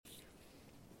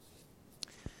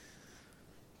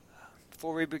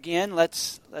Before we begin,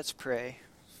 let's pray.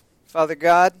 Father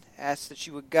God, ask that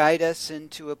you would guide us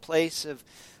into a place of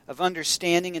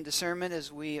understanding and discernment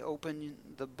as we open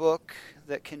the book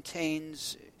that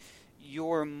contains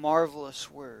your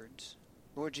marvelous words.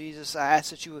 Lord Jesus, I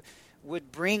ask that you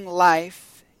would bring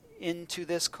life into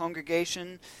this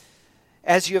congregation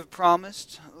as you have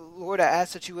promised. Lord, I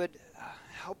ask that you would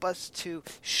help us to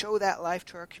show that life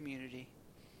to our community.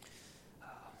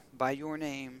 By your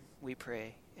name we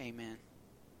pray. Amen.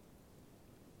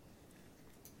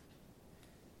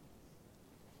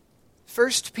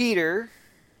 First Peter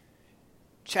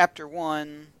chapter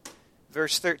 1,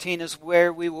 verse 13 is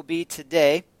where we will be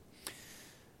today.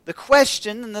 The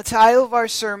question and the title of our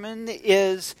sermon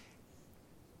is,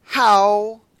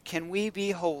 how can we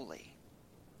be holy?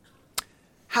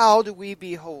 How do we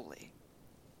be holy?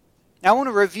 Now I want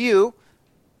to review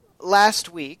last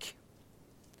week.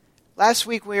 Last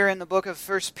week we were in the book of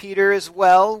First Peter as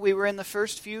well. We were in the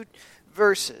first few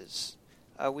verses.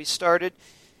 We started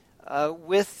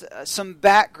with some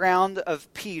background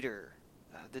of Peter,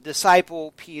 the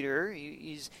disciple Peter.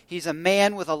 He's a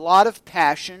man with a lot of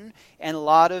passion and a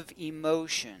lot of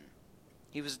emotion.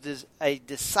 He was a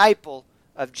disciple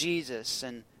of Jesus,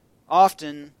 and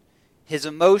often his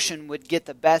emotion would get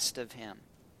the best of him.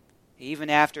 Even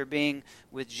after being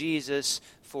with Jesus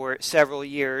for several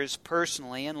years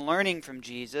personally and learning from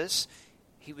Jesus,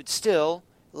 he would still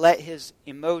let his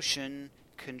emotion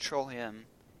control him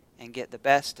and get the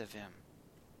best of him.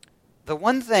 The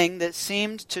one thing that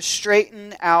seemed to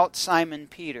straighten out Simon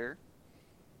Peter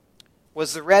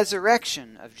was the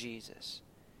resurrection of Jesus.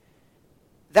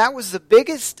 That was the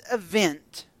biggest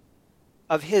event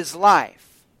of his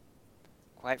life.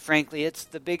 Quite frankly, it's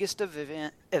the biggest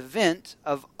event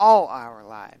of all our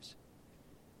lives.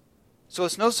 So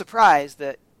it's no surprise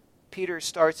that Peter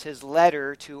starts his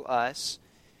letter to us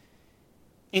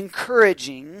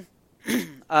encouraging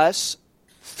us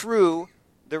through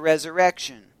the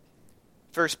resurrection.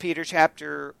 1 Peter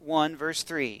chapter 1, verse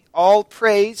 3. All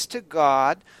praise to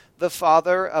God, the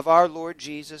Father of our Lord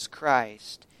Jesus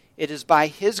Christ. It is by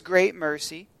His great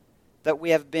mercy that we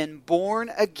have been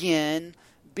born again,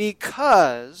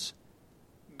 because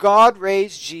God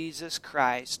raised Jesus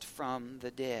Christ from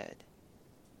the dead.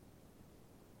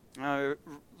 Now,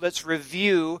 let's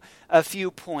review a few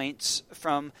points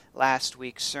from last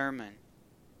week's sermon.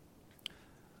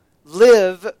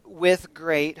 Live with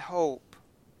great hope.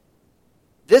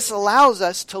 This allows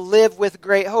us to live with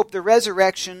great hope. The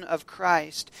resurrection of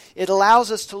Christ. It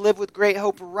allows us to live with great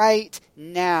hope right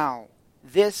now,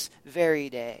 this very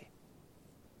day.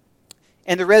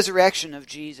 And the resurrection of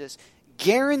Jesus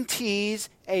guarantees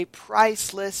a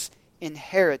priceless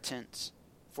inheritance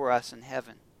for us in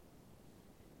heaven.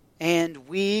 And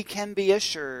we can be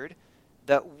assured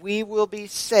that we will be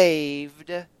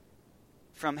saved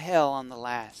from hell on the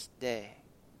last day.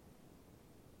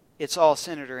 It's all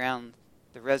centered around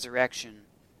the resurrection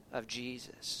of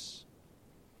Jesus.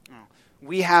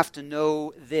 We have to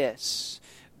know this.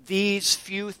 These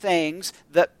few things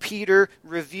that Peter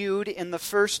reviewed in the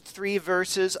first 3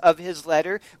 verses of his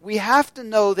letter, we have to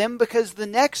know them because the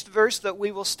next verse that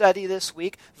we will study this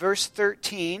week, verse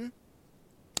 13,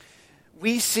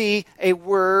 we see a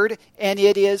word, and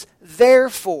it is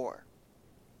therefore.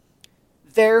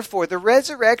 Therefore, the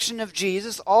resurrection of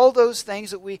Jesus, all those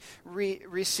things that we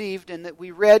received and that we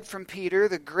read from Peter,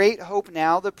 the great hope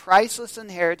now, the priceless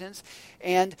inheritance,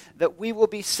 and that we will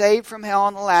be saved from hell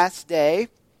on the last day.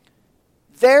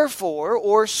 Therefore,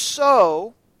 or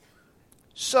so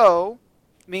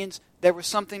means there was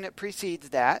something that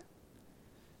precedes that.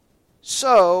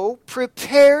 So,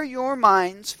 prepare your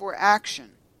minds for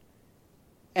action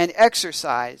and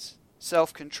exercise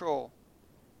self-control.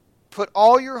 Put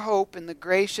all your hope in the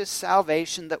gracious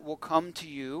salvation that will come to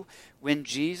you when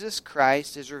Jesus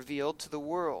Christ is revealed to the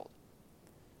world.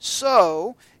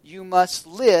 So, you must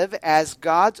live as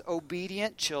God's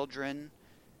obedient children.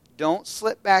 Don't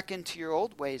slip back into your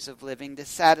old ways of living to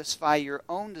satisfy your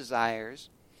own desires.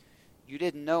 You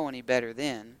didn't know any better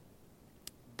then.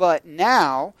 But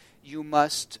now you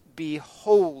must be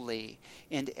holy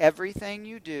in everything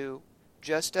you do,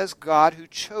 just as God who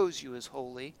chose you is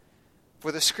holy.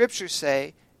 For the Scriptures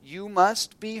say, you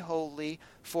must be holy,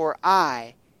 for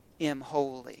I am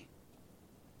holy.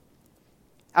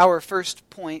 Our first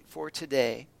point for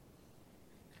today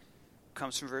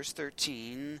comes from verse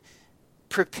 13.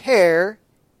 Prepare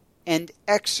and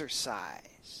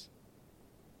exercise.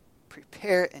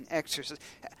 Prepare and exercise.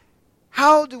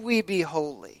 How do we be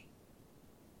holy?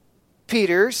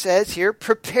 Peter says here,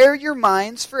 prepare your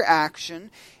minds for action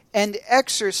and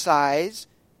exercise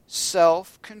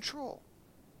self-control.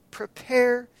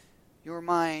 Prepare your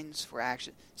minds for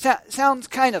action. Sounds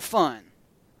kind of fun,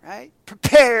 right?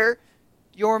 Prepare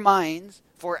your minds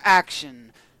for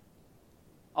action.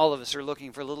 All of us are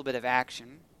looking for a little bit of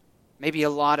action, maybe a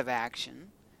lot of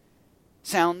action.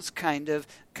 Sounds kind of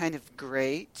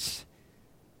great.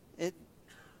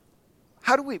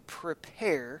 How do we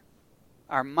prepare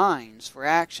our minds for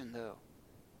action, though?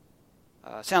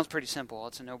 Sounds pretty simple.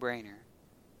 It's a no-brainer.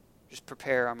 Just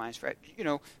prepare our minds for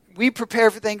action. We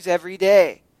prepare for things every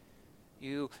day.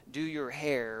 You do your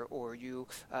hair, or you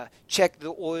check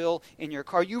the oil in your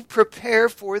car. You prepare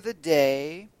for the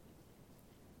day.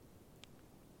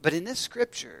 But in this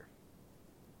scripture,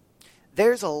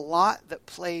 there's a lot that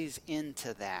plays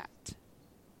into that.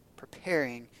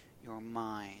 Preparing your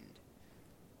mind.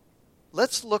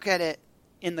 Let's look at it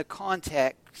in the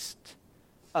context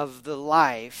of the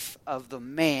life of the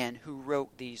man who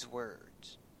wrote these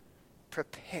words.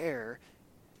 Prepare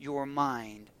your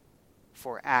mind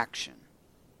for action.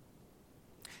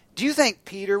 Do you think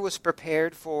Peter was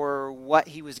prepared for what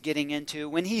he was getting into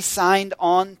when he signed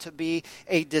on to be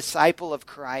a disciple of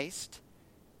Christ?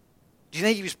 Do you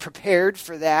think he was prepared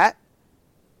for that?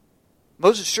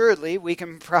 Most assuredly, we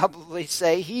can probably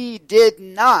say he did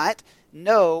not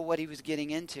know what he was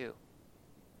getting into.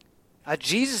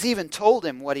 Jesus even told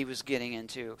him what he was getting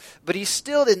into, but he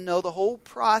still didn't know the whole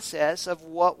process of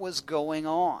what was going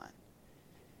on.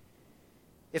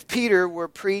 If Peter were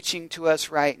preaching to us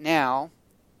right now,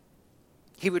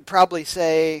 he would probably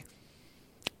say,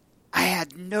 I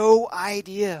had no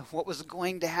idea what was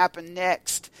going to happen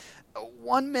next.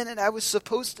 One minute I was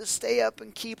supposed to stay up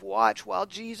and keep watch while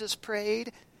Jesus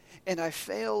prayed, and I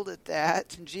failed at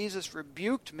that, and Jesus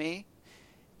rebuked me.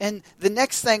 And the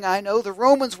next thing I know, the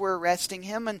Romans were arresting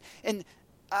him, and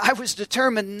I was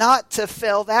determined not to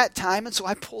fail that time, and so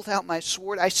I pulled out my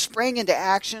sword. I sprang into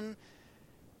action.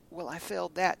 Well, I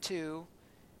failed that too,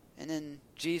 and then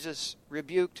Jesus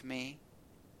rebuked me.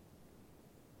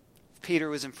 If Peter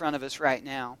was in front of us right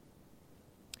now,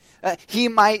 he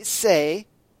might say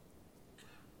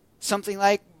something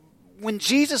like, when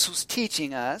Jesus was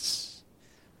teaching us,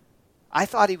 I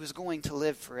thought he was going to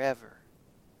live forever.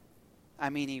 I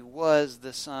mean, he was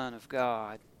the Son of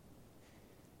God.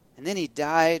 And then he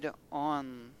died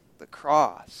on the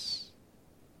cross.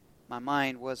 My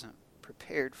mind wasn't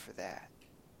prepared for that.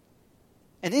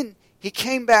 And then he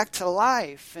came back to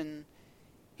life, and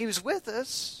he was with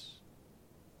us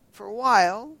for a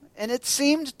while, and it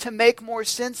seemed to make more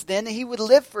sense then that he would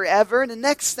live forever, and the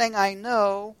next thing I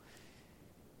know,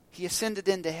 he ascended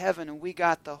into heaven, and we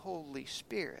got the Holy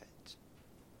Spirit.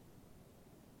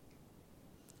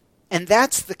 And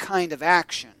that's the kind of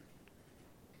action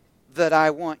that I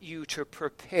want you to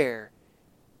prepare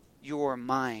your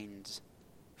minds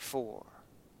for.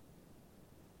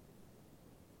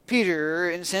 Peter,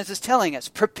 in a sense, is telling us,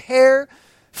 prepare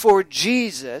for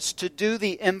Jesus to do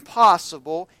the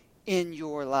impossible in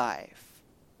your life.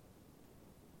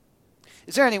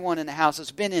 Is there anyone in the house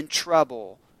that's been in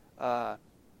trouble,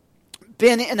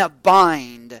 been in a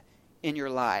bind in your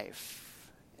life?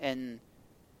 And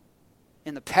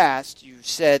in the past, you've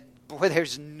said, boy,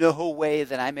 there's no way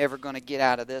that I'm ever going to get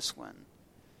out of this one.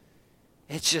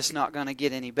 It's just not going to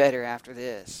get any better after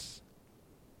this.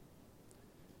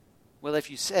 Well,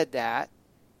 if you said that,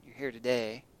 you're here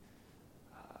today.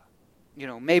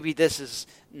 Maybe this is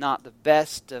not the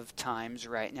best of times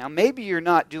right now. Maybe you're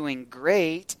not doing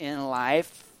great in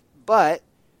life, but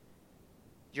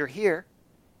you're here.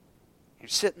 You're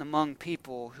sitting among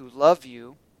people who love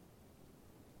you.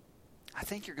 I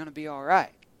think you're going to be all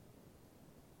right.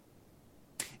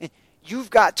 And you've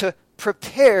got to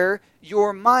prepare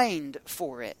your mind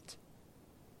for it.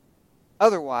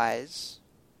 Otherwise,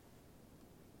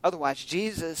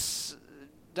 Jesus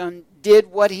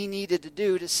did what he needed to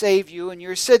do to save you, and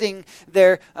you're sitting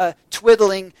there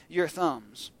twiddling your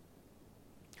thumbs.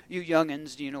 You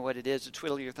youngins, do you know what it is to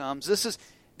twiddle your thumbs? This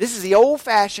is the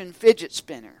old-fashioned fidget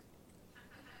spinner.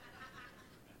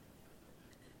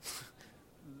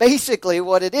 Basically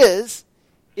what it is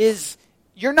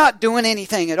you're not doing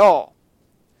anything at all.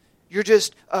 You're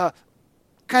just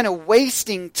kind of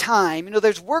wasting time.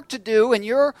 There's work to do, and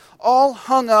you're all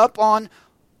hung up on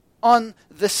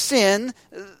the sin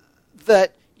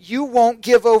that you won't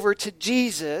give over to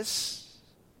Jesus.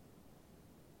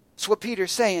 That's what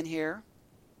Peter's saying here.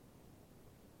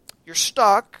 You're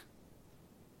stuck.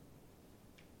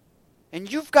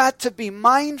 And you've got to be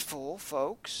mindful,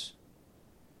 folks,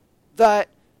 that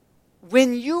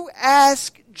when you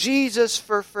ask Jesus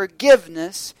for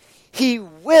forgiveness, he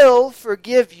will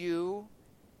forgive you,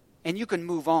 and you can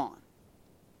move on.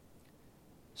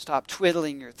 Stop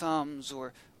twiddling your thumbs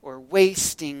or or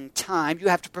wasting time. You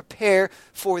have to prepare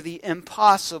for the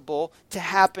impossible to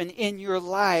happen in your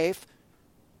life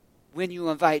when you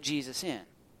invite Jesus in.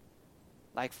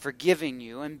 Like forgiving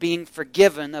you and being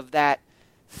forgiven of that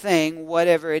thing,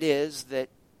 whatever it is that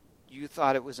you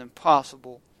thought it was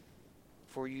impossible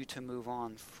for you to move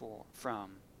on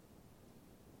from.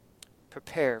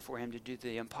 Prepare for Him to do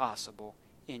the impossible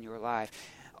in your life.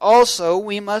 Also,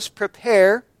 we must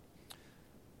prepare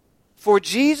for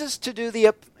Jesus to do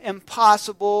the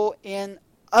impossible in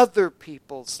other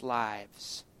people's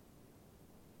lives.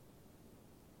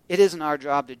 It isn't our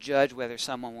job to judge whether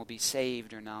someone will be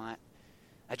saved or not.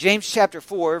 James chapter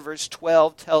 4, verse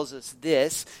 12 tells us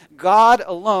this: God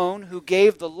alone, who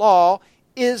gave the law,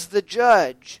 is the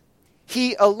judge.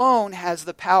 He alone has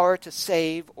the power to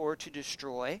save or to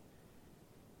destroy.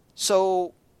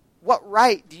 So, what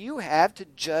right do you have to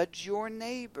judge your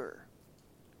neighbor?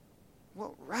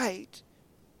 What right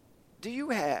do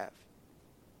you have?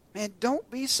 Man, don't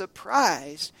be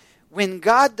surprised when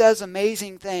God does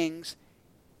amazing things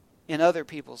in other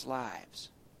people's lives.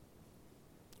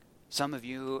 Some of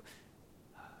you,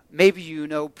 maybe you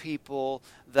know people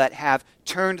that have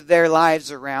turned their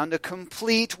lives around, a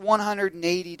complete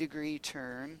 180-degree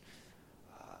turn.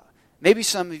 Maybe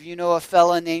some of you know a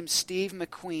fella named Steve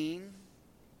McQueen.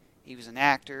 He was an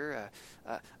actor,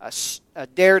 a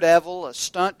daredevil, a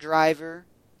stunt driver.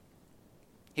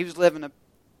 He was living a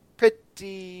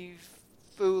pretty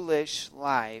foolish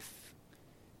life,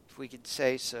 if we could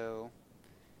say so.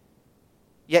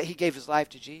 Yet he gave his life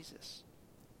to Jesus.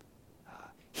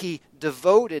 He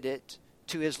devoted it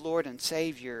to his Lord and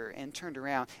Savior and turned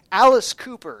around. Alice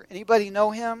Cooper, anybody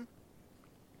know him?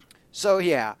 So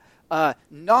yeah,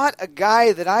 not a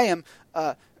guy that I am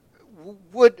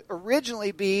would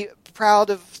originally be proud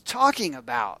of talking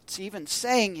about, even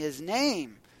saying his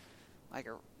name, like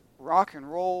a rock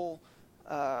and roll,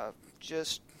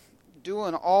 just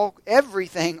doing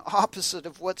everything opposite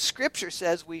of what Scripture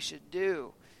says we should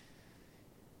do.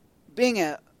 Being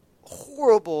a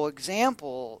horrible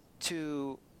example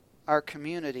to our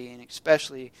community, and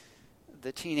especially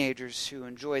the teenagers who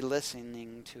enjoyed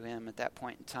listening to him at that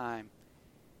point in time.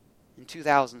 In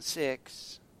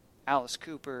 2006, Alice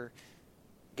Cooper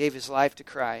gave his life to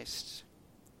Christ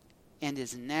and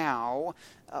is now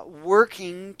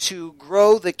working to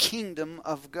grow the kingdom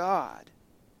of God.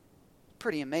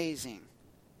 Pretty amazing.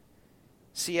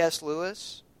 C.S.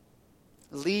 Lewis,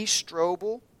 Lee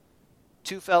Strobel,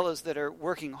 two fellows that are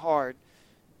working hard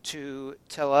to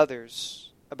tell others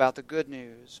about the good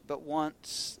news. But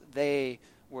once they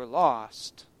were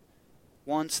lost,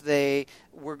 once they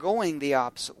were going the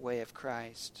opposite way of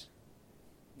Christ,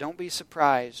 don't be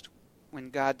surprised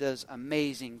when God does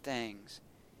amazing things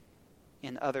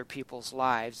in other people's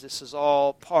lives. This is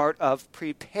all part of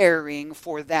preparing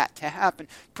for that to happen.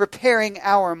 Preparing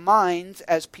our minds,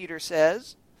 as Peter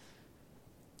says.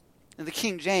 In the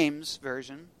King James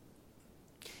Version,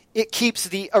 it keeps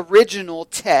the original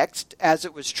text as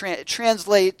it was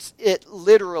translates it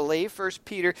literally. 1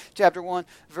 Peter chapter 1,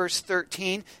 verse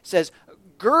 13 says,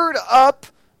 "Gird up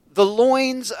the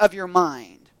loins of your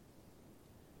mind."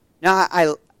 Now,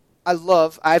 I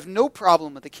have no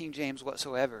problem with the King James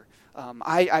whatsoever.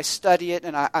 I study it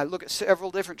and I look at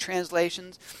several different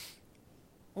translations.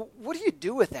 What do you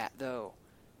do with that, though?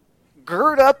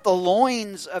 Gird up the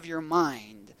loins of your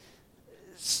mind.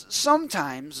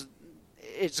 Sometimes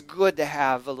it's good to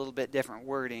have a little bit different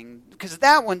wording, because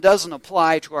that one doesn't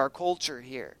apply to our culture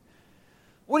here.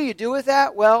 What do you do with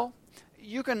that? Well,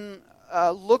 you can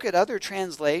look at other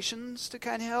translations to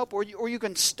kind of help, or you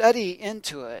can study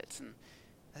into it. And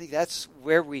I think that's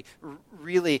where we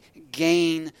really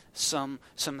gain some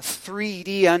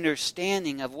 3D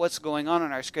understanding of what's going on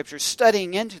in our Scriptures,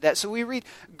 studying into that. So we read,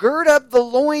 "Gird up the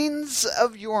loins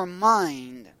of your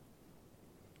mind."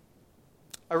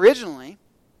 Originally,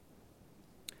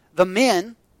 the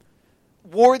men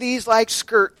wore these like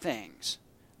skirt things.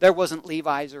 There wasn't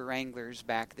Levi's or Wranglers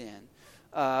back then.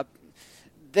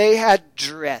 They had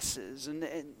dresses, and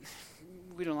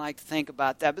we don't like to think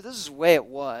about that, but this is the way it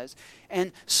was.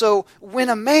 And so when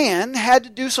a man had to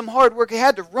do some hard work, he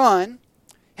had to run,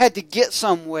 had to get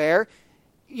somewhere,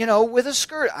 with a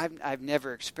skirt. I've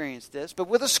never experienced this, but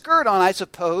with a skirt on, I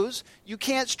suppose, you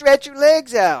can't stretch your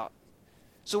legs out.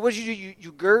 So what do? You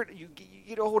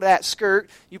get a hold of that skirt,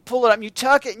 you pull it up, and you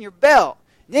tuck it in your belt.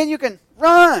 And then you can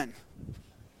run.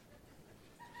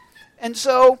 And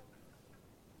so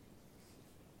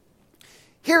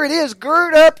here it is,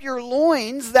 gird up your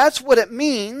loins. That's what it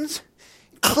means.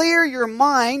 Clear your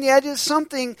mind. Yeah, it is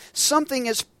something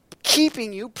is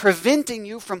keeping you, preventing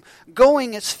you from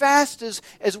going as fast as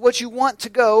what you want to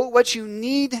go, what you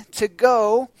need to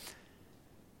go.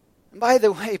 And by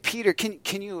the way, Peter,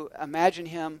 can you imagine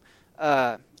him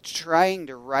trying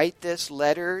to write this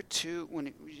letter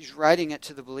when he's writing it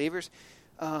to the believers?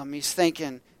 He's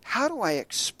thinking, how do I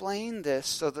explain this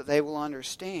so that they will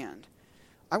understand?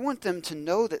 I want them to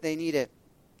know that they need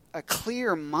a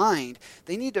clear mind.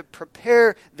 They need to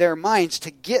prepare their minds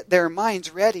to get their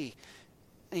minds ready.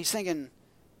 And he's thinking,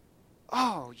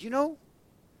 oh,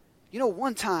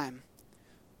 one time,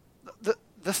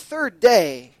 the third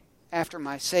day after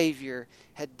my Savior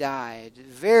had died,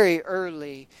 very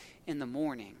early in the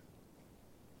morning,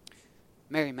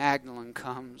 Mary Magdalene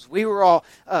comes. We were all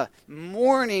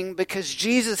mourning because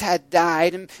Jesus had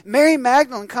died. And Mary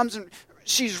Magdalene comes and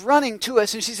she's running to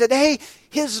us and she said, hey,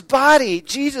 his body,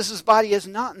 Jesus' body is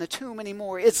not in the tomb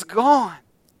anymore. It's gone.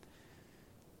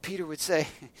 Peter would say,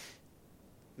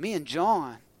 me and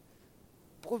John,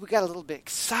 boy, we got a little bit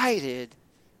excited.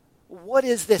 What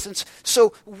is this? And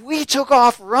so we took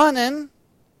off running.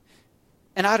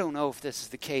 And I don't know if this is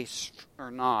the case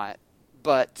or not,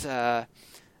 but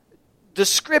the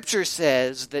scripture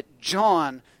says that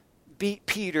John beat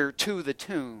Peter to the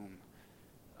tomb.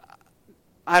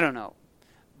 I don't know.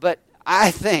 But I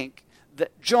think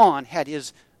that John had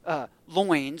his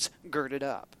loins girded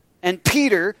up. And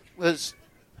Peter was...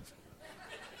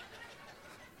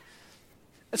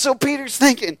 And so Peter's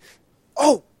thinking,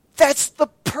 oh, that's the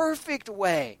perfect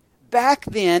way. Back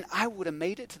then, I would have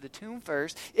made it to the tomb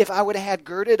first if I would have had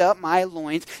girded up my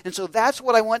loins. And so that's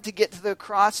what I want to get to the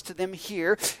cross to them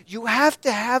here. You have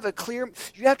to have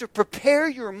you have to prepare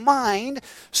your mind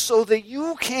so that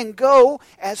you can go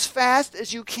as fast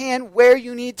as you can where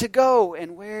you need to go.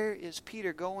 And where is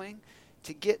Peter going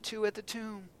to get to at the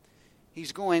tomb?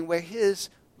 He's going where his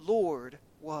Lord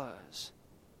was.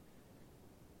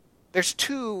 There's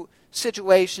two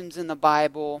situations in the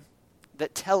Bible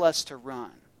that tell us to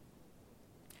run.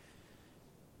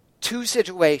 Two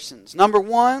situations. Number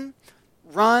one,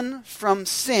 run from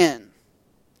sin.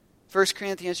 1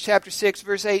 Corinthians chapter 6,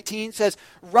 verse 18 says,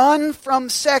 run from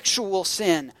sexual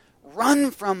sin. Run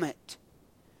from it.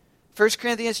 1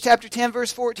 Corinthians chapter 10,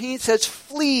 verse 14 says,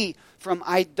 flee from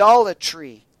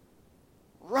idolatry.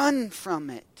 Run from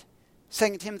it.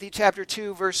 2 Timothy chapter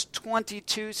 2, verse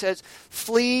 22 says,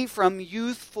 flee from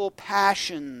youthful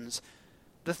passions,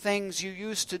 the things you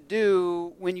used to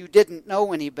do when you didn't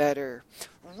know any better.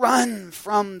 Run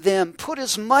from them. Put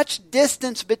as much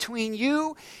distance between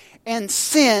you and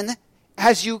sin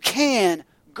as you can.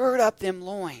 Gird up them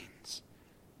loins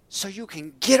so you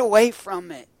can get away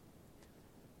from it.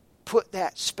 Put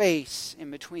that space in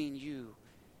between you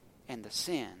and the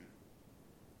sin.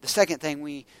 The second thing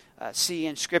we see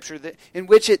in Scripture in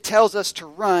which it tells us to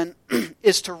run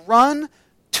is to run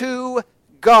to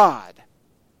God.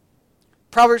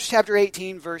 Proverbs chapter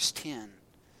 18, verse 10.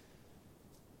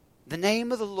 The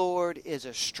name of the Lord is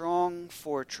a strong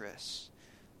fortress.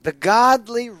 The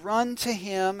godly run to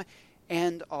him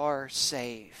and are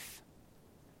safe.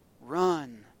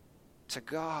 Run to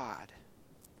God.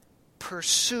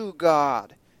 Pursue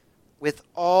God with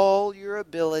all your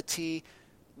ability,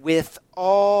 with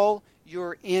all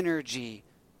your energy.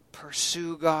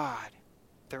 Pursue God.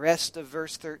 The rest of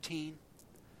verse 13,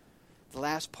 the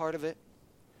last part of it,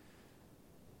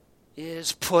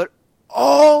 is put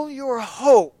all your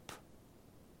hope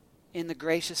in the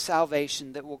gracious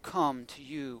salvation that will come to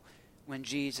you when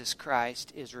Jesus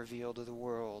Christ is revealed to the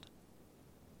world.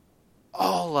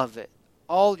 All of it,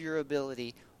 all your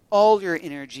ability, all your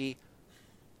energy,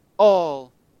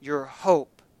 all your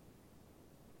hope.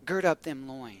 Gird up them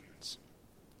loins.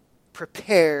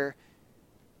 Prepare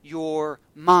your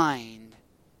mind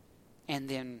and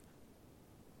then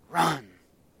run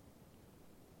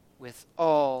with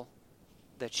all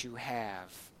that you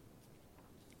have.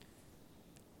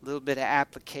 A little bit of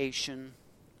application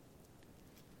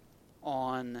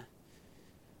on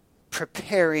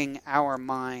preparing our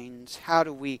minds. How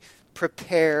do we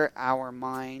prepare our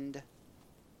mind?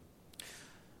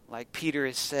 Like Peter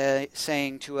is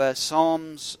saying to us, Psalm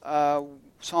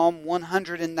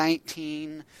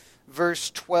 119,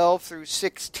 verse 12 through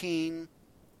 16.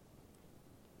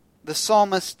 The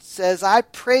psalmist says, I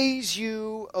praise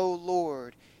you, O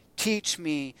Lord. Teach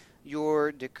me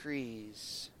your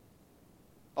decrees.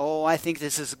 Oh, I think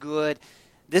this is good.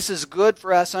 This is good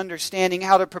for us understanding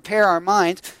how to prepare our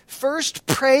minds. First,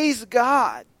 praise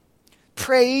God.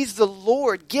 Praise the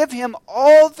Lord. Give him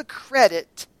all the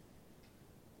credit.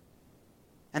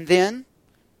 And then,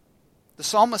 the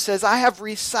psalmist says, I have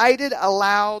recited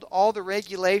aloud all the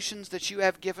regulations that you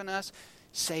have given us.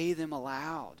 Say them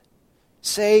aloud.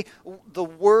 Say the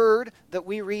word that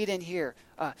we read in here.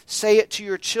 Say it to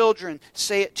your children.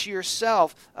 Say it to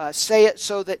yourself. Say it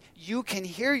so that you can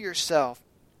hear yourself.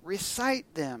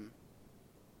 Recite them.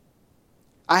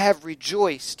 I have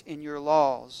rejoiced in your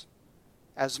laws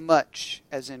as much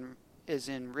as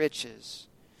in riches.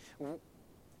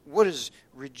 What does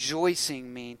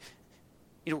rejoicing mean?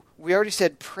 We already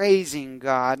said praising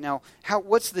God. Now,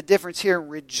 what's the difference here in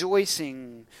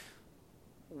rejoicing?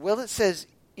 Well, it says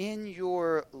in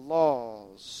your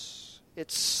laws.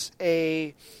 It's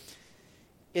a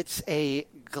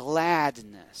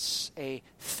gladness, a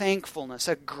thankfulness,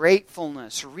 a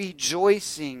gratefulness,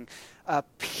 rejoicing, a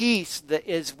peace that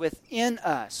is within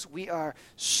us. We are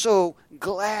so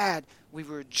glad. We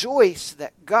rejoice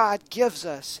that God gives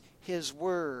us His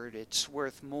Word. It's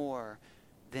worth more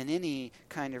than any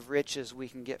kind of riches we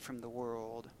can get from the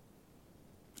world.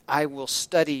 I will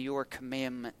study your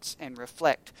commandments and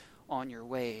reflect on your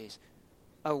ways.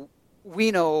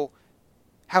 We know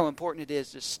how important it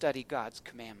is to study God's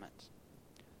commandments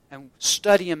and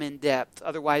study them in depth.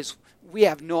 Otherwise, we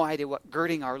have no idea what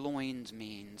girding our loins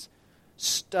means.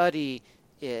 Study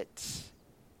it.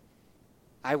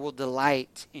 I will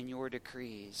delight in your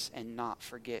decrees and not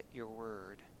forget your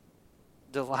word.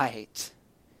 Delight.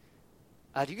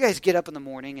 Do you guys get up in the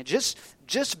morning and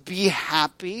just be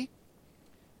happy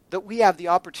that we have the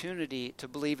opportunity to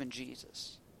believe in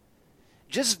Jesus?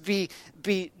 Just be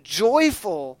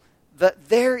joyful that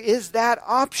there is that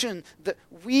option, that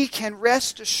we can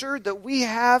rest assured that we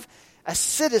have a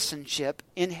citizenship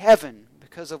in heaven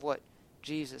because of what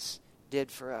Jesus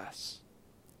did for us.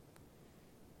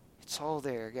 It's all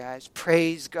there, guys.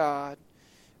 Praise God.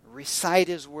 Recite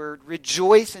His Word.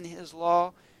 Rejoice in His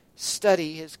law.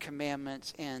 Study His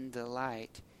commandments and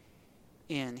delight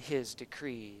in His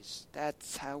decrees.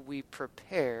 That's how we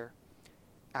prepare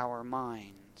our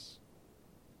minds.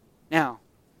 Now,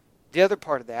 the other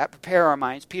part of that, prepare our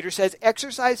minds, Peter says,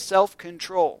 exercise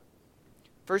self-control.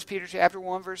 1 Peter chapter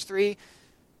 1, verse 3,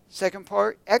 second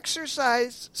part,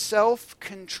 exercise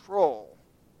self-control.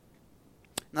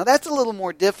 Now that's a little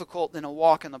more difficult than a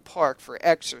walk in the park for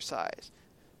exercise.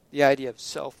 The idea of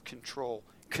self-control,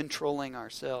 controlling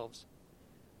ourselves.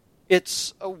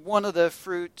 It's one of the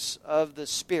fruits of the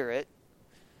Spirit.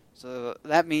 So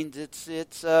that means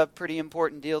it's a pretty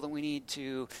important deal that we need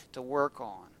to work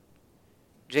on.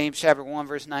 James chapter 1,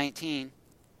 verse 19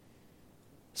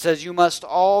 says, you must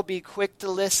all be quick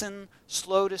to listen,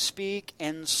 slow to speak,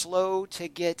 and slow to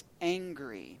get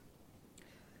angry.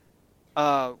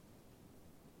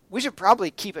 We should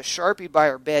probably keep a Sharpie by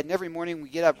our bed, and every morning we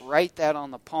get up, write that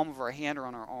on the palm of our hand or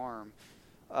on our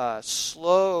arm.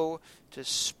 Slow to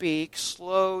speak,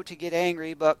 slow to get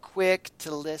angry, but quick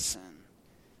to listen.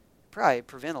 Probably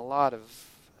prevent a lot of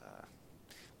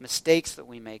mistakes that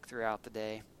we make throughout the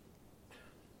day.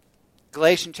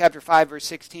 Galatians chapter 5, verse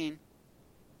 16.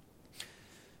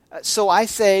 So I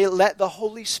say, let the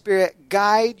Holy Spirit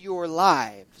guide your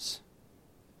lives.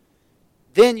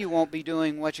 Then you won't be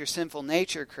doing what your sinful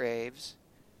nature craves.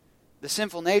 The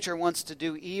sinful nature wants to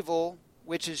do evil,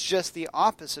 which is just the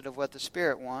opposite of what the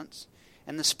Spirit wants.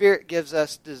 And the Spirit gives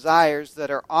us desires that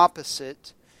are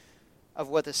opposite of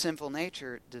what the sinful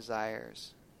nature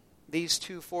desires. These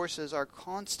two forces are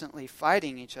constantly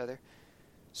fighting each other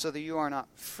so that you are not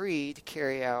free to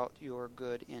carry out your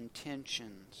good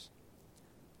intentions.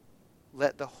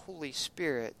 Let the Holy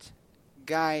Spirit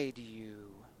guide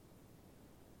you,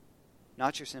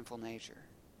 not your sinful nature.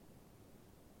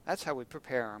 That's how we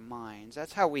prepare our minds.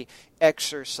 That's how we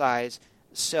exercise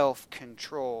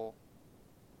self-control,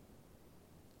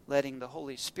 letting the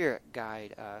Holy Spirit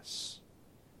guide us,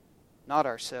 not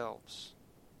ourselves.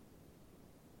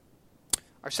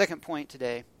 Our second point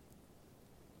today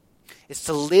is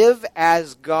to live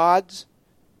as God's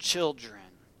children.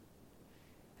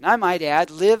 And I might add,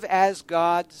 live as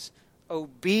God's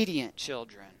obedient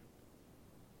children.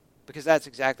 Because that's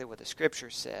exactly what the Scripture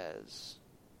says.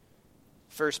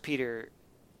 1 Peter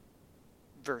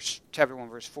chapter 1,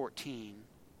 verse 14.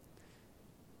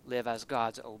 Live as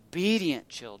God's obedient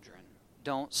children.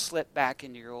 Don't slip back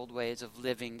into your old ways of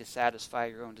living to satisfy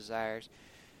your own desires.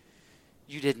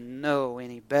 You didn't know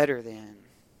any better then.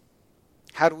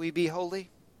 How do we be holy?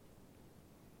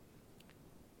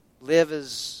 Live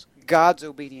as God's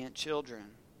obedient children.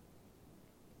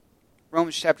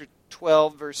 Romans chapter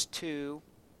 12, verse 2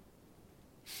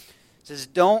 says,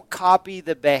 don't copy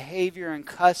the behavior and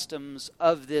customs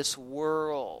of this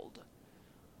world.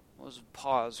 Let's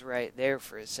pause right there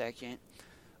for a second.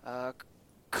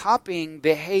 Copying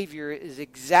behavior is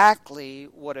exactly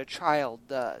what a child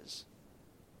does.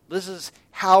 This is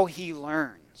how he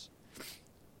learns.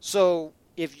 So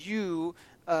if you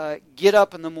get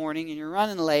up in the morning and you're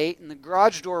running late and the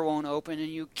garage door won't open and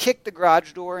you kick the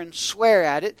garage door and swear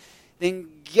at it, then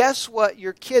guess what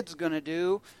your kid's going to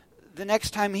do the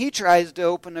next time he tries to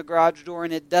open the garage door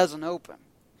and it doesn't open?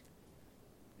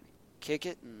 Kick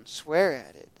it and swear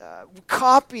at it.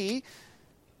 Copy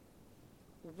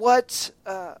what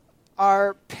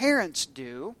our parents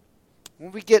do.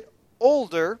 When we get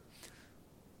older,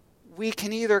 we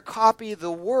can either copy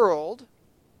the world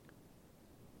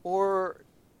or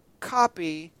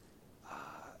copy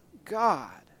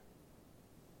God.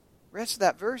 The rest of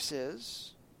that verse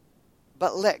is,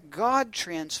 but let God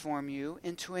transform you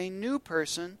into a new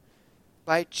person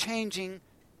by changing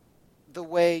the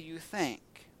way you think.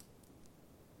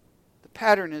 The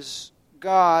pattern is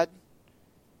God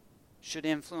should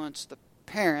influence the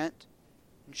parent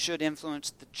and should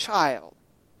influence the child.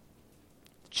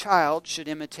 The child should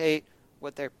imitate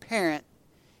what their parent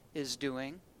is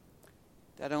doing.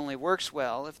 That only works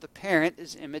well if the parent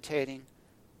is imitating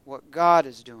what God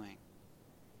is doing.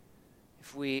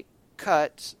 If we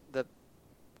cut the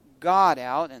God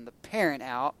out and the parent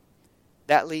out,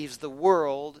 that leaves the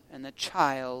world, and the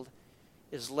child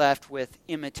is left with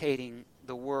imitating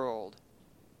the world.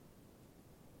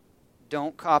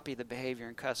 Don't copy the behavior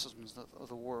and customs of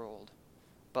the world,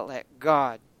 but let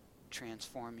God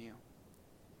transform you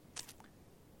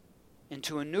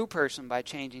into a new person by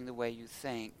changing the way you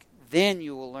think. Then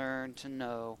you will learn to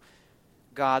know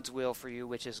God's will for you,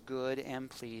 which is good and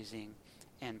pleasing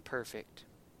and perfect.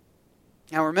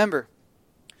 Now remember,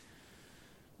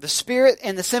 the spirit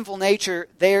and the sinful nature,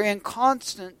 they are in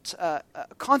constant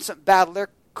battle. They're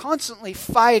constantly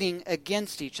fighting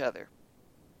against each other.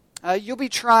 You'll be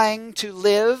trying to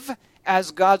live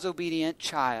as God's obedient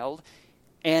child,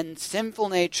 and sinful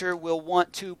nature will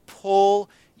want to pull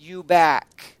you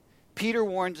back. Peter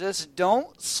warns us,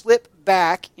 don't slip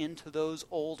back into those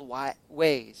old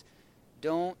ways.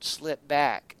 Don't slip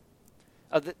back.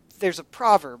 There's a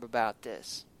proverb about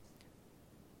this.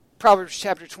 Proverbs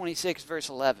chapter 26, verse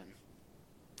 11.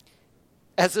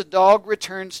 As a dog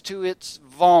returns to its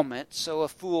vomit, so a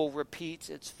fool repeats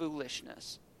its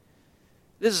foolishness.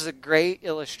 This is a great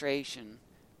illustration.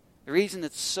 The reason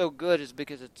it's so good is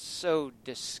because it's so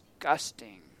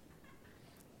disgusting.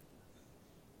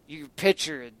 You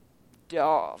picture a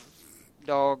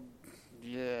dog,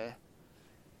 yeah.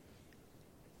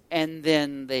 And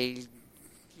then they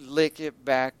lick it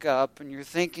back up, and you're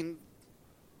thinking,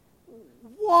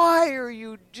 why are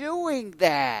you doing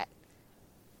that?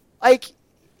 Like,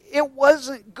 it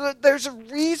wasn't good. There's a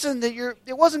reason that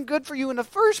it wasn't good for you in the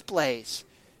first place.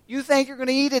 You think you're going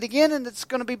to eat it again and it's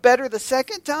going to be better the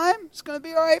second time? It's going to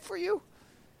be all right for you?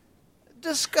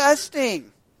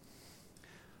 Disgusting.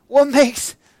 What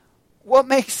makes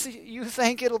you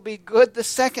think it'll be good the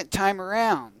second time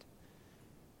around?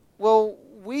 Well,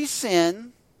 we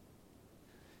sin,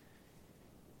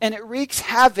 and it wreaks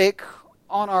havoc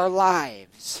on our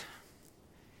lives.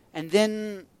 And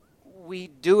then we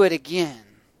do it again.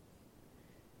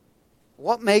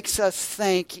 What makes us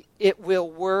think it will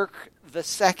work the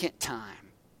second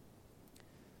time?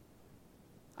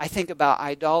 I think about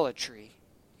idolatry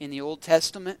in the Old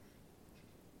Testament.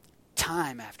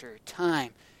 Time after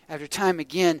time after time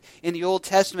again in the Old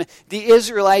Testament, the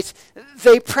Israelites,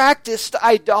 they practiced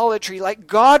idolatry. Like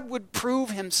God would prove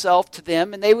himself to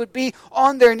them, and they would be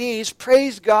on their knees.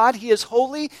 Praise God, he is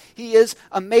holy, he is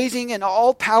amazing and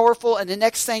all-powerful, and the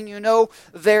next thing you know,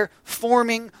 they're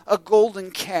forming a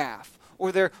golden calf,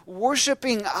 or they're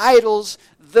worshiping idols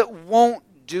that won't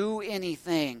do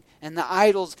anything. And the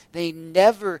idols, they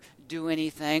never do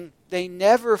anything. They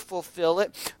never fulfill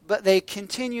it, but they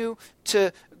continue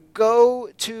to go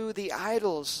to the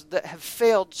idols that have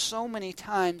failed so many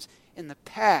times in the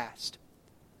past.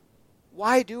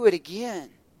 Why do it again?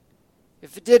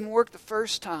 If it didn't work the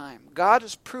first time, God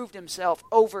has proved himself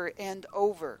over and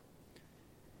over.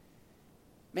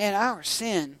 Man, our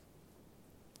sin,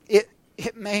 it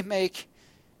may make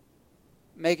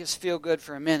us feel good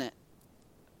for a minute,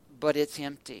 but it's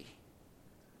empty.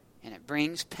 And it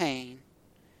brings pain,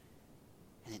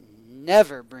 and it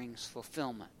never brings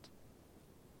fulfillment.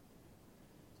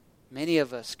 Many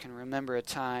of us can remember a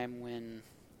time when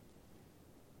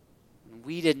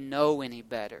we didn't know any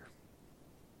better.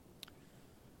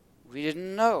 We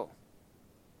didn't know.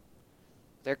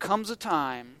 There comes a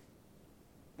time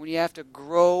when you have to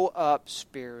grow up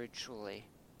spiritually.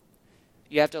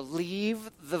 You have to leave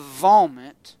the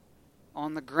vomit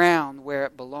on the ground where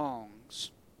it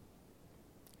belongs.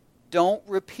 Don't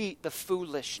repeat the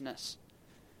foolishness.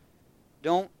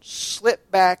 Don't slip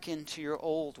back into your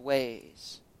old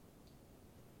ways.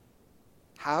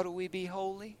 How do we be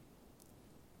holy?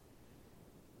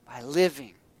 By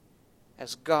living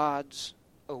as God's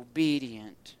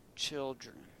obedient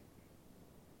children.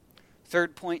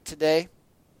 Third point today,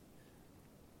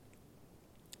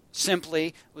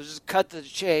 simply, we'll just cut to the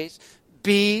chase,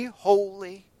 be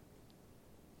holy.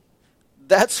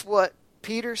 That's what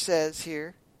Peter says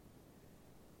here.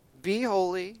 Be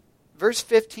holy. Verse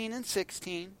 15 and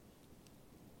 16.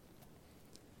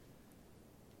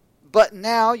 But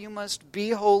now you must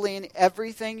be holy in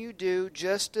everything you do,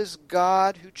 just as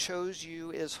God who chose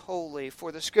you is holy.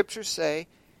 For the Scriptures say,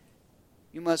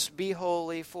 you must be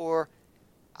holy, for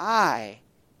I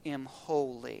am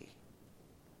holy.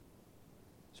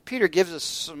 So Peter gives us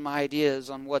some ideas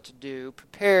on what to do.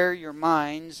 Prepare your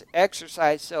minds,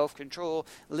 exercise self-control,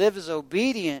 live as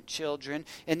obedient children.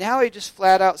 And now he just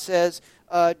flat out says,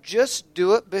 just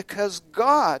do it because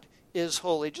God is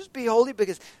holy. Just be holy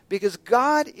because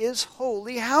God is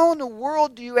holy. How in the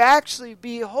world do you actually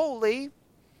be holy?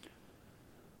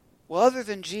 Well, other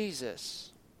than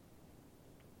Jesus,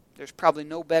 there's probably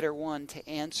no better one to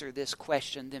answer this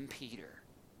question than Peter.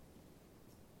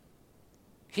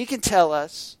 He can tell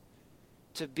us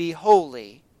to be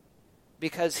holy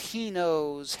because he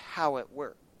knows how it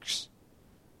works.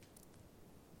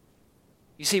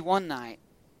 You see, one night,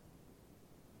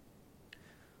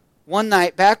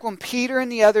 back when Peter and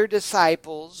the other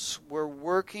disciples were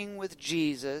working with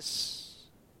Jesus,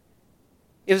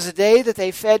 it was a day that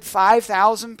they fed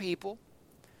 5,000 people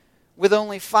with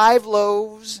only 5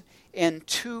 loaves and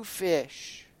 2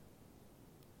 fish.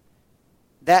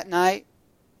 That night,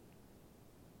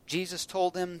 Jesus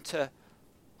told them to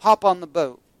hop on the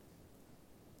boat,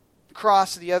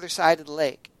 cross to the other side of the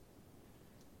lake.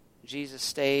 Jesus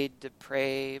stayed to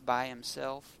pray by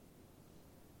himself.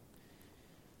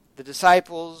 The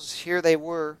disciples, here they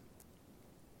were,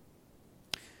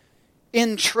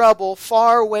 in trouble,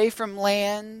 far away from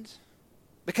land,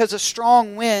 because a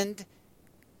strong wind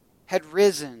had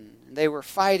risen. They were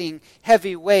fighting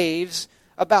heavy waves.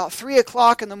 About 3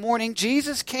 o'clock in the morning,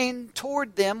 Jesus came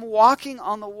toward them, walking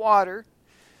on the water.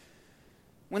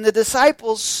 When the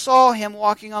disciples saw him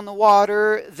walking on the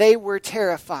water, they were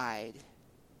terrified.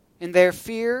 In their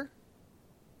fear,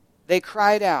 they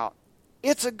cried out,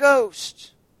 "It's a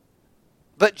ghost!"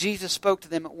 But Jesus spoke to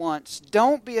them at once.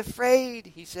 "Don't be afraid,"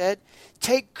 he said.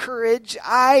 "Take courage,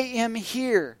 I am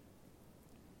here."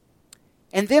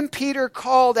 And then Peter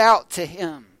called out to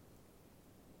him.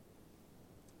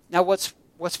 Now what's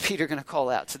Peter going to call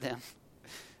out to them?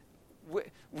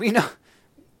 We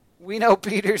know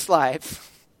Peter's life.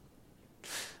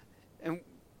 And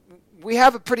we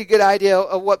have a pretty good idea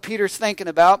of what Peter's thinking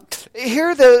about.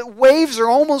 Here the waves are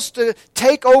almost to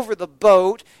take over the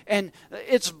boat, and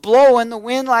it's blowing the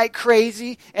wind like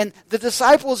crazy, and the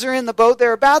disciples are in the boat.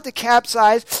 They're about to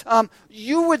capsize.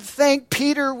 You would think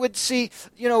Peter would see,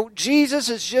 Jesus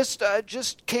has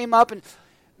just came up, and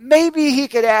maybe he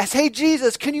could ask, "Hey,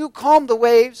 Jesus, can you calm the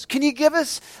waves? Can you give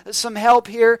us some help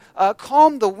here?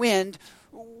 Calm the wind.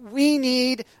 We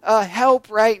need help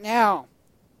right now."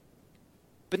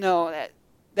 But no,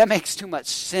 that makes too much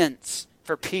sense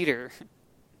for Peter.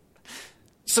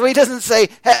 So he doesn't say,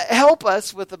 "Help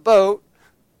us with the boat."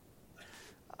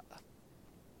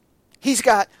 He's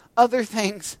got other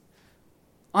things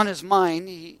on his mind.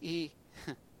 You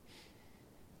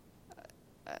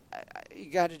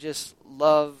got to just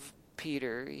love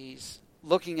Peter. He's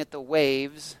looking at the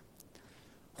waves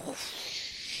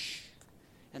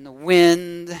and the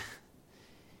wind,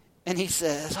 and he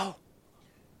says, "Oh,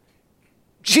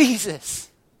 Jesus,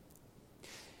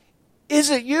 is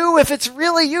it you? If it's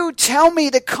really you, tell me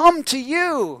to come to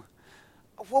you."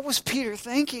 What was Peter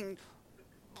thinking?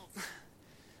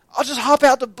 I'll just hop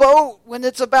out the boat when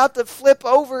it's about to flip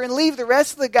over and leave the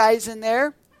rest of the guys in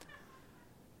there.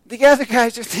 The other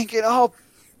guys are thinking, oh,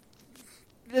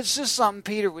 it's just something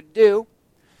Peter would do.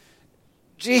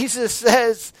 Jesus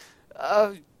says,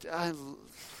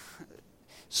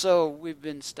 so we've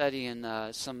been studying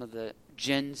some of the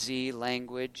Gen Z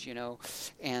language,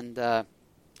 and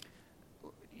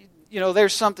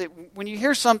there's something, when you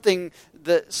hear something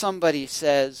that somebody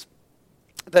says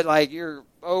that like you're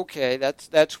okay,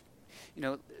 that's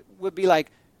would be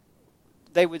like,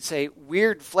 they would say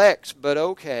weird flex, but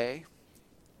okay,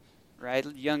 right?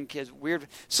 Young kids, weird.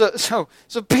 So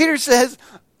Peter says,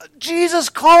 "Jesus,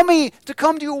 call me to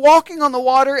come to you walking on the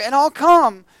water, and I'll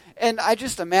come." And I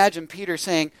just imagine Peter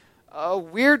saying,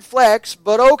 "Weird flex,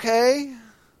 but okay."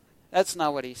 That's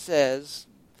not what he says.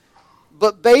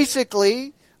 But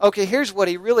basically, okay, here's what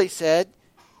he really said.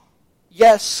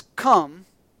 "Yes, come."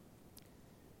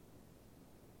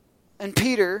 And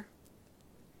Peter,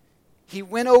 he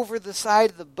went over the side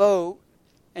of the boat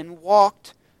and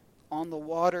walked on the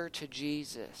water to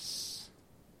Jesus.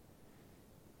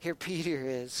 Here Peter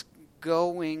is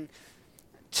going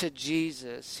to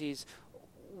Jesus. He's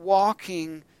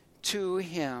walking to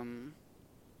him.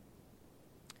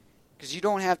 Because you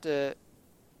don't have to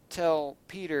tell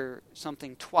Peter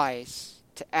something twice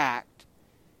to act.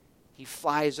 He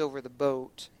flies over the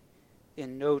boat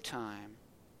in no time.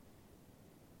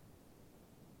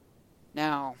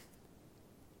 Now,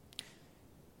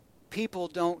 people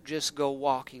don't just go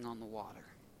walking on the water.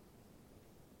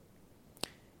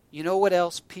 You know what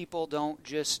else people don't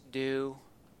just do?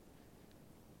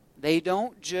 They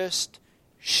don't just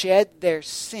shed their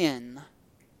sin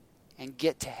and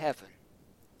get to heaven.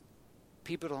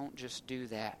 People don't just do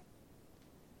that.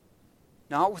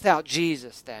 Not without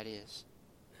Jesus, that is.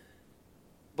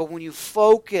 But when you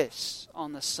focus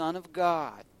on the Son of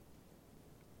God,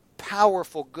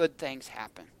 powerful good things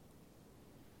happen.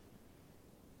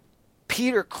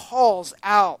 Peter calls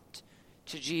out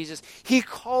to Jesus. He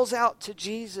calls out to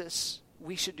Jesus.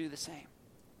 We should do the same.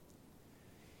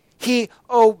 He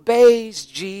obeys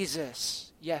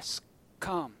Jesus. Yes,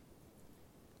 come.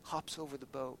 Hops over the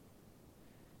boat.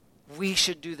 We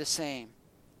should do the same.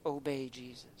 Obey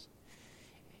Jesus.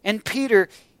 And Peter,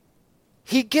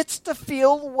 he gets to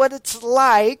feel what it's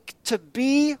like to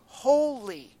be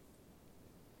holy.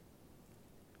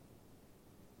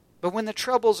 But when the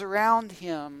troubles around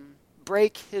him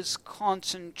break his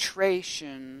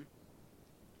concentration,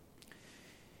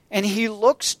 and he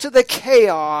looks to the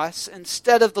chaos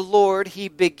instead of the Lord, he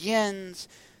begins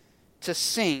to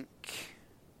sink.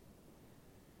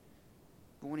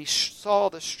 But when he saw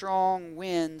the strong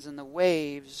winds and the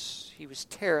waves, he was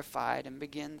terrified and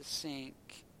began to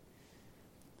sink.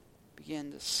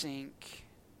 Began to sink.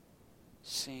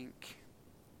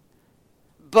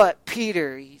 But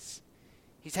Peter, he's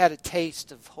had a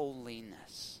taste of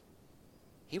holiness.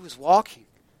 He was walking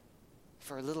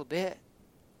for a little bit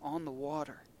on the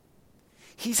water.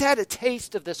 He's had a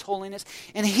taste of this holiness,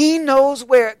 and he knows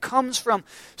where it comes from.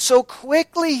 So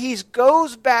quickly he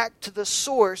goes back to the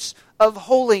source of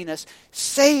holiness.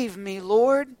 Save me,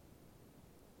 Lord.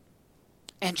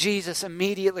 And Jesus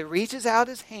immediately reaches out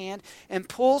his hand and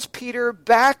pulls Peter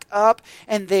back up,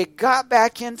 and they got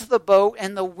back into the boat,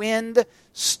 and the wind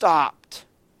stopped.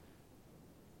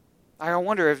 I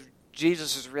wonder if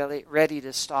Jesus is really ready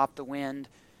to stop the wind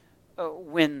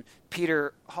when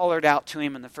Peter hollered out to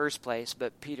him in the first place.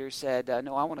 But Peter said,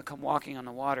 no, I want to come walking on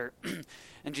the water.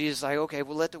 And Jesus is like, okay,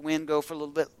 we'll let the wind go for a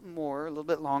little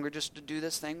bit longer, just to do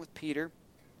this thing with Peter.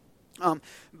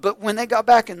 But when they got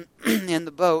back in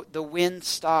the boat, the wind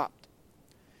stopped.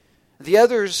 The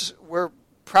others were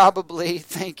probably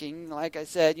thinking, like I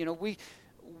said,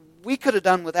 we could have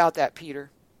done without that, Peter.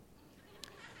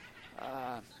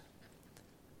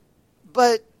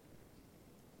 But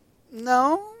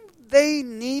no, they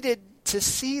needed to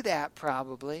see that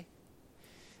probably.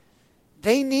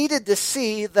 They needed to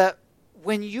see that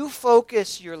when you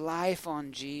focus your life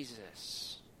on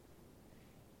Jesus,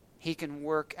 He can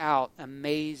work out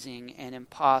amazing and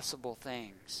impossible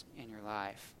things in your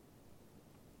life.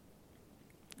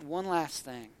 One last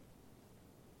thing.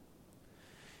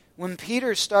 When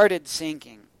Peter started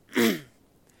sinking,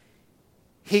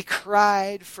 he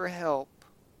cried for help,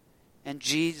 and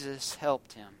Jesus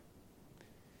helped him.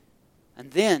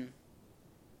 And then,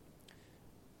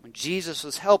 when Jesus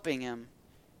was helping him,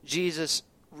 Jesus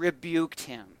rebuked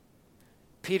him.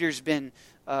 Peter's been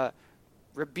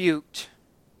rebuked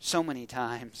so many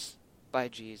times by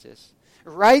Jesus.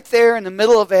 Right there in the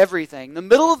middle of everything, the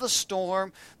middle of the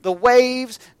storm, the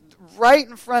waves, right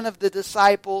in front of the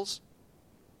disciples,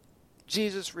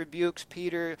 Jesus rebukes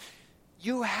Peter.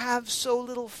 You have so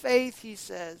little faith, he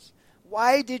says.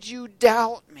 Why did you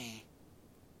doubt me?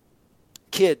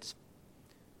 Kids,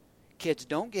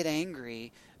 don't get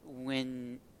angry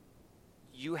when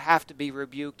you have to be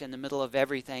rebuked in the middle of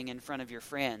everything in front of your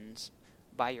friends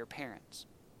by your parents.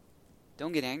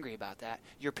 Don't get angry about that.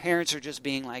 Your parents are just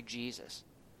being like Jesus.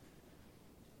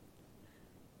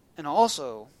 And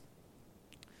also,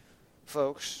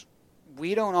 folks,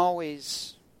 we don't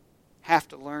always have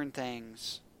to learn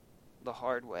things the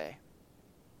hard way.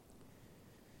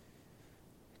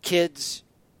 Kids,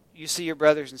 you see your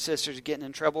brothers and sisters getting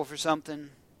in trouble for something,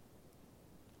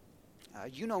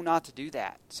 you know not to do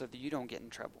that so that you don't get in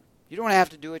trouble. You don't have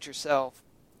to do it yourself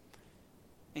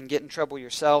and get in trouble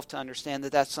yourself to understand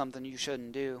that that's something you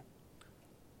shouldn't do.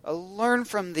 Learn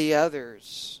from the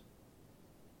others.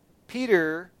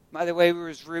 Peter, by the way,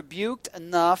 was rebuked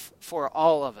enough for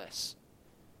all of us.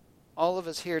 All of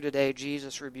us here today,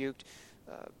 Jesus rebuked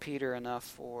Peter enough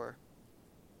for.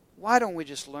 Why don't we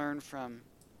just learn from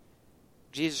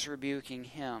Jesus rebuking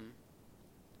him?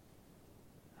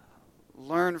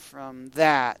 learn from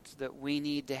that we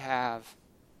need to have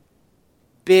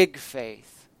big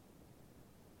faith,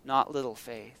 not little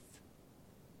faith.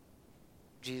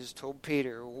 Jesus told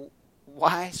Peter,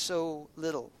 why so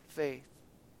little faith?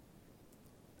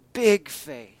 Big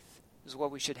faith is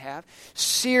what we should have.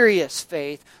 Serious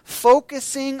faith,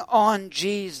 focusing on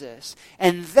Jesus.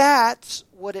 And that's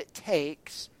what it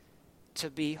takes to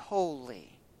be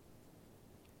holy.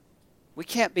 We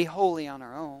can't be holy on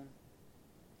our own.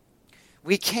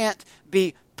 We can't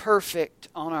be perfect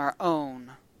on our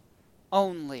own.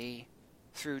 Only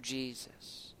through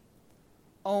Jesus.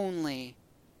 Only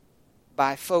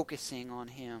by focusing on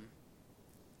Him.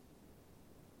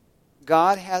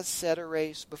 God has set a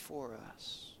race before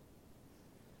us.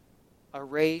 A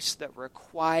race that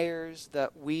requires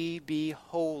that we be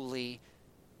holy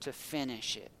to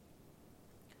finish it.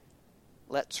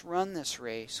 Let's run this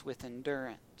race with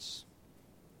endurance.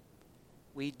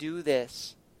 We do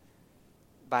this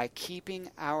by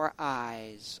keeping our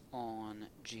eyes on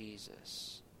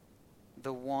Jesus,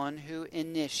 the one who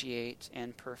initiates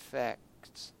and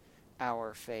perfects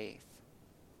our faith.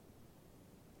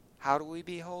 How do we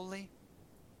be holy?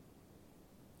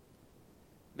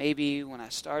 Maybe when I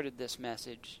started this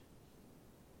message,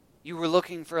 you were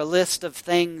looking for a list of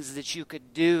things that you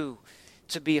could do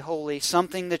to be holy,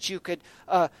 something that you could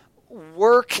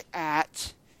work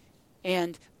at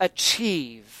and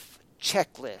achieve.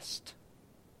 Checklist.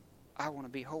 I want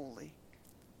to be holy.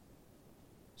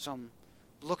 So I'm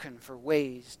looking for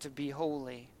ways to be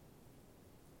holy.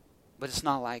 But it's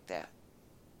not like that.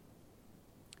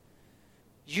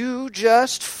 You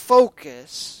just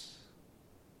focus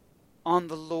on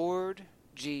the Lord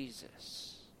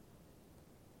Jesus.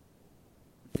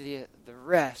 The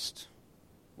rest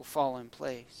will fall in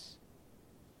place.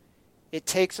 It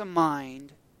takes a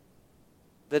mind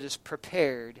that is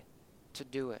prepared to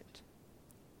do it.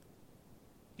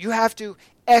 You have to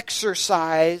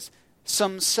exercise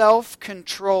some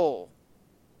self-control.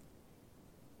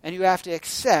 And you have to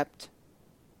accept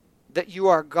that you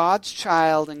are God's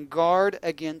child and guard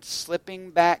against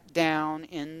slipping back down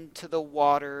into the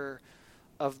water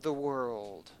of the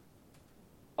world.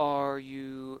 Are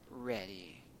you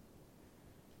ready?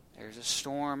 There's a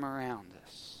storm around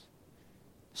us.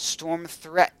 Storm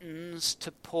threatens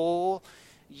to pull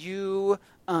you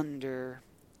under.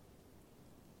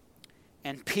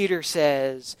 And Peter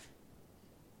says,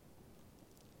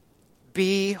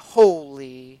 be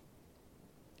holy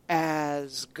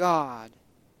as God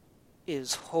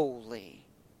is holy.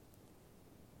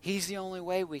 He's the only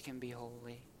way we can be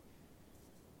holy.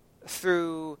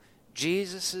 Through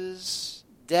Jesus'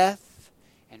 death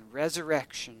and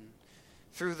resurrection,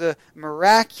 through the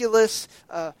miraculous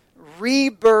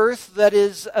rebirth that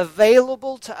is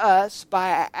available to us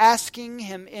by asking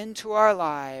Him into our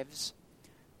lives,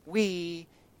 we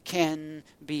can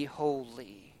be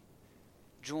holy.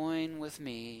 Join with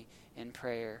me in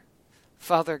prayer.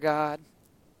 Father God,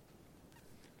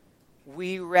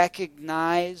 we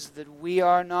recognize that we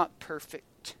are not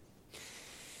perfect.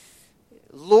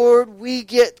 Lord, we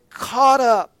get caught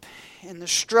up in the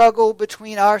struggle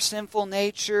between our sinful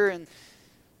nature and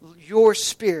your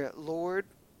Spirit, Lord.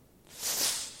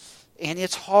 And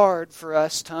it's hard for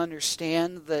us to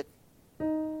understand that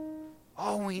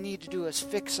all we need to do is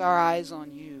fix our eyes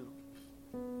on you.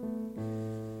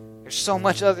 There's so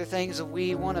much other things that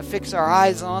we want to fix our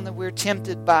eyes on that we're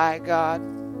tempted by, God.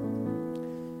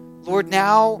 Lord,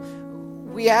 now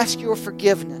we ask your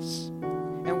forgiveness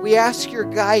and we ask your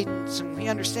guidance, and we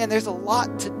understand there's a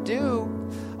lot to do,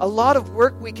 a lot of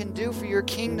work we can do for your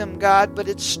kingdom, God, but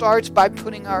it starts by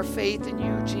putting our faith in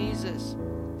you, Jesus.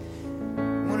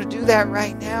 We want to do that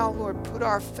right now, Lord. Put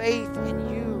our faith in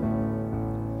you.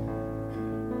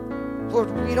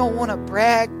 Lord, we don't want to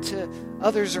brag to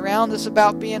others around us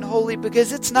about being holy,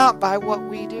 because it's not by what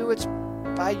we do, it's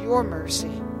by your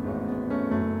mercy.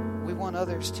 We want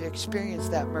others to experience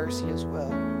that mercy as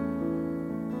well.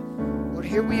 Lord,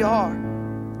 here we are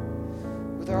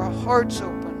with our hearts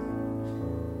open,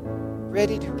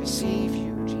 ready to receive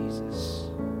you, Jesus.